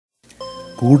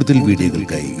കൂടുതൽ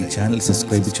വീഡിയോകൾക്കായി ഈ ചാനൽ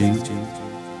സബ്സ്ക്രൈബ് ചെയ്യൂ.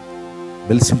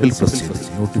 ബെൽ സിംബൽ പ്രസ് ചെയ്ത്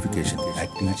നോട്ടിഫിക്കേഷൻ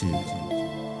ആക്റ്റീവ് ചെയ്യുക.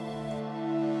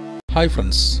 ഹായ്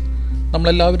ഫ്രണ്ട്സ്,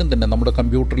 നമ്മളെല്ലാവരും തന്നെ നമ്മുടെ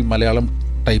കമ്പ്യൂട്ടറിൽ മലയാളം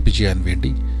ടൈപ്പ് ചെയ്യാൻ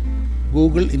വേണ്ടി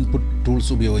ഗൂഗിൾ ഇൻപുട്ട്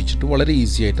ടൂൾസ് ഉപയോഗിച്ചിട്ട് വളരെ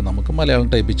ഈസി ആയിട്ട് നമുക്ക് മലയാളം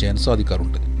ടൈപ്പ് ചെയ്യാൻ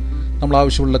സാധിക്കാറുണ്ട്. നമ്മൾ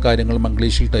ആവശ്യമുള്ള കാര്യങ്ങൾ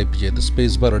മംഗ്ലീഷിൽ ടൈപ്പ് ചെയ്ത്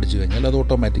സ്പേസ് ബാർ അടിച്ചു കഴിഞ്ഞാൽ അത്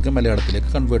ഓട്ടോമാറ്റിക്കായി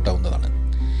മലയാളത്തിലേക്ക് കൺവേർട്ട് ആവുന്നതാണ്.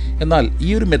 എന്നാൽ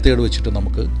ഈ ഒരു മെത്തേഡ് വെച്ചിട്ട്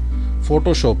നമുക്ക്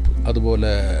ഫോട്ടോഷോപ്പ്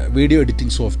അതുപോലെ വീഡിയോ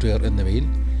എഡിറ്റിംഗ് സോഫ്റ്റ്വെയർ എന്നിവയിൽ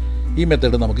ഈ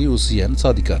മെത്തേഡ് നമുക്ക് യൂസ് ചെയ്യാൻ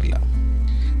സാധിക്കാറില്ല.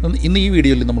 ഇന്ന് ഈ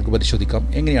വീഡിയോയിൽ നമുക്ക് പരിശോധിക്കാം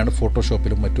എങ്ങനെയാണ്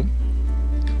ഫോട്ടോഷോപ്പിലും മറ്റും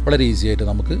വളരെ ഈസി ആയിട്ട്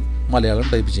നമുക്ക് മലയാളം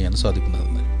ടൈപ്പ് ചെയ്യാൻ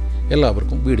സാധിക്കുന്നതെന്ന്.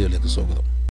 എല്ലാവർക്കും വീഡിയോയിലേക്ക് സ്വാഗതം.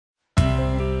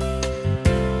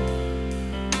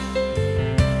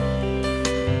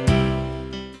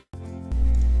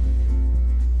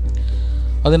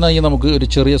 അതിനായി നമുക്ക് ഒരു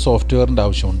ചെറിയ സോഫ്റ്റ്വെയറിൻ്റെ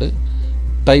ആവശ്യമുണ്ട്.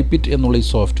 ടൈപ്പ് ഇറ്റ് എന്നുള്ള ഈ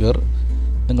സോഫ്റ്റ്വെയർ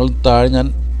നിങ്ങൾ താഴെ ഞാൻ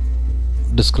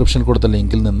ഡിസ്ക്രിപ്ഷനിൽ കൊടുത്ത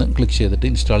ലിങ്കിൽ നിന്ന് ക്ലിക്ക് ചെയ്തിട്ട്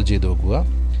ഇൻസ്റ്റാൾ ചെയ്ത് വെക്കുക.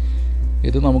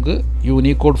 ഇത് നമുക്ക്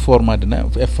യൂണിക്കോഡ് ഫോർമാറ്റിനെ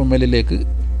FMLലേക്ക്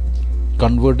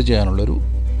കൺവേർട്ട് ചെയ്യാനുള്ളൊരു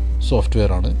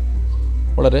സോഫ്റ്റ്വെയറാണ്.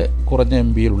 വളരെ കുറഞ്ഞ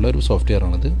MBയിലുള്ള ഒരു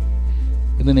സോഫ്റ്റ്വെയറാണിത്.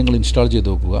 ഇത് നിങ്ങൾ ഇൻസ്റ്റാൾ ചെയ്ത്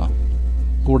വെക്കുക.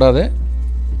 കൂടാതെ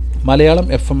മലയാളം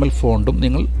FML ഫോണ്ടും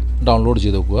നിങ്ങൾ ഡൗൺലോഡ്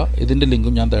ചെയ്ത് വെക്കുക. ഇതിൻ്റെ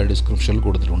ലിങ്കും ഞാൻ താഴെ ഡിസ്ക്രിപ്ഷനിൽ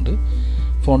കൊടുത്തിട്ടുണ്ട്.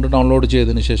 ഫോണ്ട് ഡൗൺലോഡ്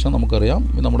ചെയ്തതിന് ശേഷം നമുക്കറിയാം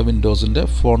നമ്മുടെ വിൻഡോസിൻ്റെ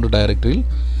ഫോണ്ട് ഡയറക്ടറിയിൽ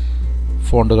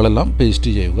ഫോണ്ടുകളെല്ലാം പേസ്റ്റ്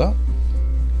ചെയ്യുക.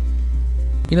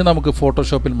 ഇനി നമുക്ക്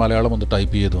ഫോട്ടോഷോപ്പിൽ മലയാളം ഒന്ന്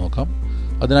ടൈപ്പ് ചെയ്ത് നോക്കാം.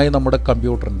 അതിനായി നമ്മുടെ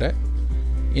കമ്പ്യൂട്ടറിൻ്റെ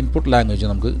ഇൻപുട്ട് ലാംഗ്വേജ്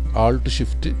നമുക്ക് Alt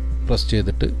Shift പ്രസ്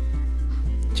ചെയ്തിട്ട്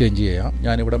ചേഞ്ച് ചെയ്യാം.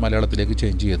 ഞാനിവിടെ മലയാളത്തിലേക്ക്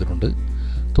ചേഞ്ച് ചെയ്തിട്ടുണ്ട്.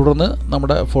 തുടർന്ന്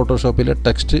നമ്മുടെ ഫോട്ടോഷോപ്പിലെ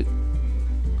ടെക്സ്റ്റ്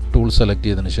ടൂൾ സെലക്ട്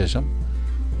ചെയ്തതിന് ശേഷം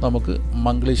നമുക്ക്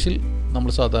മംഗ്ലീഷിൽ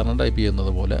നമ്മൾ സാധാരണ ടൈപ്പ്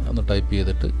ചെയ്യുന്നത് പോലെ ഒന്ന് ടൈപ്പ്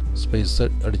ചെയ്തിട്ട് സ്പേസ്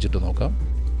അടിച്ചിട്ട് നോക്കാം.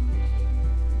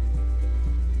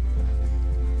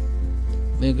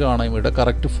 നിങ്ങൾക്ക് കാണാം ഇവിടെ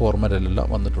കറക്റ്റ് ഫോർമാറ്റിലല്ല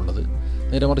വന്നിട്ടുള്ളത്.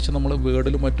 നേരെ മറിച്ച് നമ്മൾ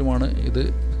വേർഡിലും മറ്റുമാണ്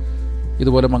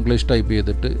ഇതുപോലെ മംഗ്ലീഷ് ടൈപ്പ്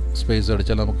ചെയ്തിട്ട് സ്പേസ്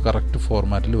അടിച്ചാൽ നമുക്ക് കറക്റ്റ്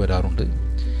ഫോർമാറ്റിൽ വരാറുണ്ട്.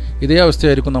 ഇതേ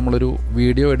അവസ്ഥയായിരിക്കും നമ്മളൊരു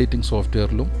വീഡിയോ എഡിറ്റിംഗ്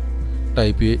സോഫ്റ്റ്വെയറിലും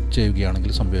ടൈപ്പ്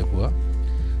ചെയ്യുകയാണെങ്കിൽ സംഭവിക്കുക.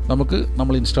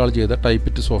 നമ്മൾ ഇൻസ്റ്റാൾ ചെയ്ത ടൈപ്പ്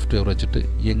ഇറ്റ് സോഫ്റ്റ്വെയർ വെച്ചിട്ട്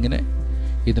എങ്ങനെ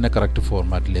ഇതിനെ കറക്റ്റ്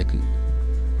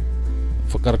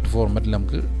ഫോർമാറ്റിൽ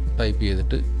നമുക്ക് ടൈപ്പ്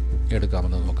ചെയ്തിട്ട്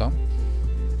എടുക്കാമെന്ന് നോക്കാം.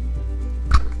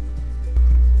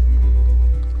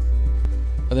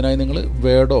 അതിനായി നിങ്ങൾ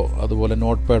വേർഡോ അതുപോലെ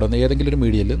നോട്ട് പാഡോ ഏതെങ്കിലും ഒരു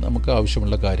മീഡിയയിൽ നമുക്ക്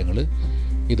ആവശ്യമുള്ള കാര്യങ്ങൾ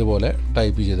ഇതുപോലെ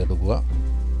ടൈപ്പ് ചെയ്തെടുക്കുക.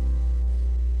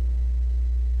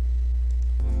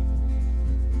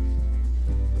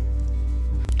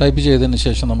 ടൈപ്പ് ചെയ്തതിന്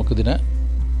ശേഷം നമുക്കിതിനെ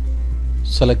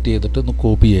സെലക്ട് ചെയ്തിട്ട് ഒന്ന്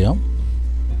കോപ്പി ചെയ്യാം.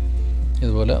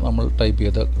 ഇതുപോലെ നമ്മൾ ടൈപ്പ്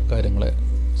ചെയ്ത കാര്യങ്ങളെ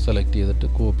സെലക്ട് ചെയ്തിട്ട്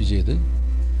കോപ്പി ചെയ്ത്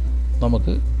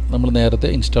നമ്മൾ നേരത്തെ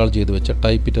ഇൻസ്റ്റാൾ ചെയ്ത് വെച്ച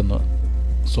ടൈപ്പ് ഇറ്റ് എന്ന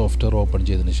സോഫ്റ്റ്വെയർ ഓപ്പൺ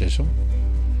ചെയ്തതിന് ശേഷം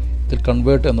ഇതിൽ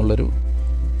കൺവേർട്ട് എന്നുള്ളൊരു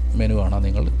മെനു കാണാം.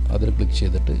 നിങ്ങൾ അതിൽ ക്ലിക്ക്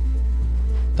ചെയ്തിട്ട്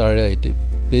താഴെയായിട്ട്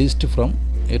പേസ്റ്റ് ഫ്രം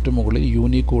ഏറ്റവും മുകളിൽ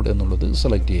യൂണിക്കോഡ് എന്നുള്ളത്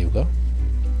സെലക്ട് ചെയ്യുക.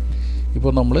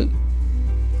 ഇപ്പോൾ നമ്മൾ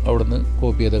അവിടുന്ന്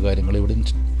കോപ്പി ചെയ്ത കാര്യങ്ങൾ ഇവിടെ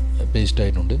പേസ്റ്റ്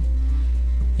ആയിട്ടുണ്ട്.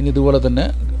 ഇനി ഇതുപോലെ തന്നെ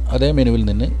അതേ മെനുവിൽ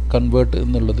നിന്ന് കൺവേർട്ട്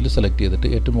എന്നുള്ളതിൽ സെലക്ട് ചെയ്തിട്ട്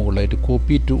ഏറ്റവും മുകളിലായിട്ട്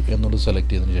കോപ്പി ടു എന്നുള്ളത്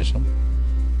സെലക്ട് ചെയ്തതിന് ശേഷം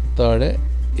താഴെ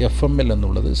FML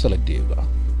എന്നുള്ളത് സെലക്ട് ചെയ്യുക.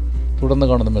 തുടർന്ന്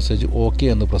കാണുന്ന മെസ്സേജ് ഓക്കെ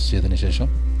എന്ന് പ്രസ് ചെയ്തതിന് ശേഷം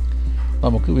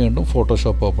നമുക്ക് വീണ്ടും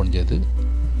ഫോട്ടോഷോപ്പ് ഓപ്പൺ ചെയ്ത്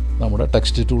നമ്മുടെ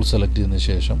ടെക്സ്റ്റ് ടൂൾ സെലക്ട് ചെയ്തതിന്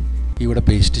ശേഷം ഇവിടെ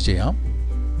പേസ്റ്റ് ചെയ്യാം.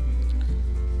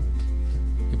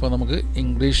 ഇപ്പോൾ നമുക്ക്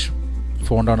ഇംഗ്ലീഷ്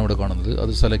ഫോണ്ടാണ് ഇവിടെ കാണുന്നത്.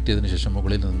 അത് സെലക്ട് ചെയ്തതിന് ശേഷം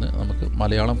മുകളിൽ നിന്ന് നമുക്ക്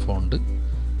മലയാളം ഫോണ്ട്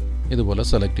ഇതുപോലെ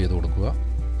സെലക്ട് ചെയ്ത് കൊടുക്കുക.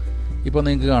 ഇപ്പോൾ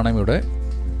നിങ്ങൾക്ക് കാണാം ഇവിടെ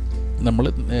നമ്മൾ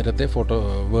നേരത്തെ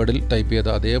വേർഡിൽ ടൈപ്പ് ചെയ്ത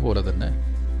അതേപോലെ തന്നെ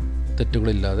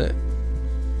തെറ്റുകളില്ലാതെ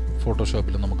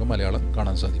ഫോട്ടോഷോപ്പിൽ നമുക്ക് മലയാളം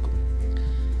കാണാൻ സാധിക്കും.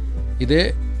 ഇതേ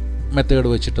മെത്തേഡ്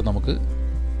വെച്ചിട്ട് നമുക്ക്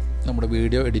നമ്മുടെ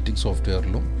വീഡിയോ എഡിറ്റിംഗ്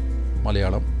സോഫ്റ്റ്വെയറിലും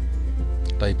മലയാളം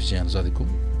ടൈപ്പ് ചെയ്യാൻ സാധിക്കും.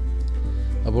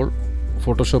 അപ്പോൾ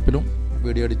ഫോട്ടോഷോപ്പിലും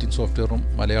വീഡിയോ എഡിറ്റിംഗ് സോഫ്റ്റ്വെയറും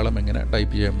മലയാളം എങ്ങനെ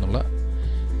ടൈപ്പ് ചെയ്യാമെന്നുള്ള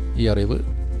ഈ അറിവ്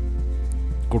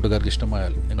കൂട്ടുകാർക്ക്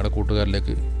ഇഷ്ടമായാൽ നിങ്ങളുടെ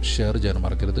കൂട്ടുകാരിലേക്ക് ഷെയർ ചെയ്യാൻ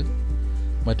മറക്കരുത്.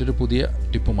 മറ്റൊരു പുതിയ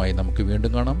ടിപ്പുമായി നമുക്ക്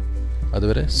വീണ്ടും കാണാം.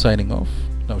 അതുവരെ സൈനിങ് ഓഫ്,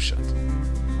 നൗഷാദ്.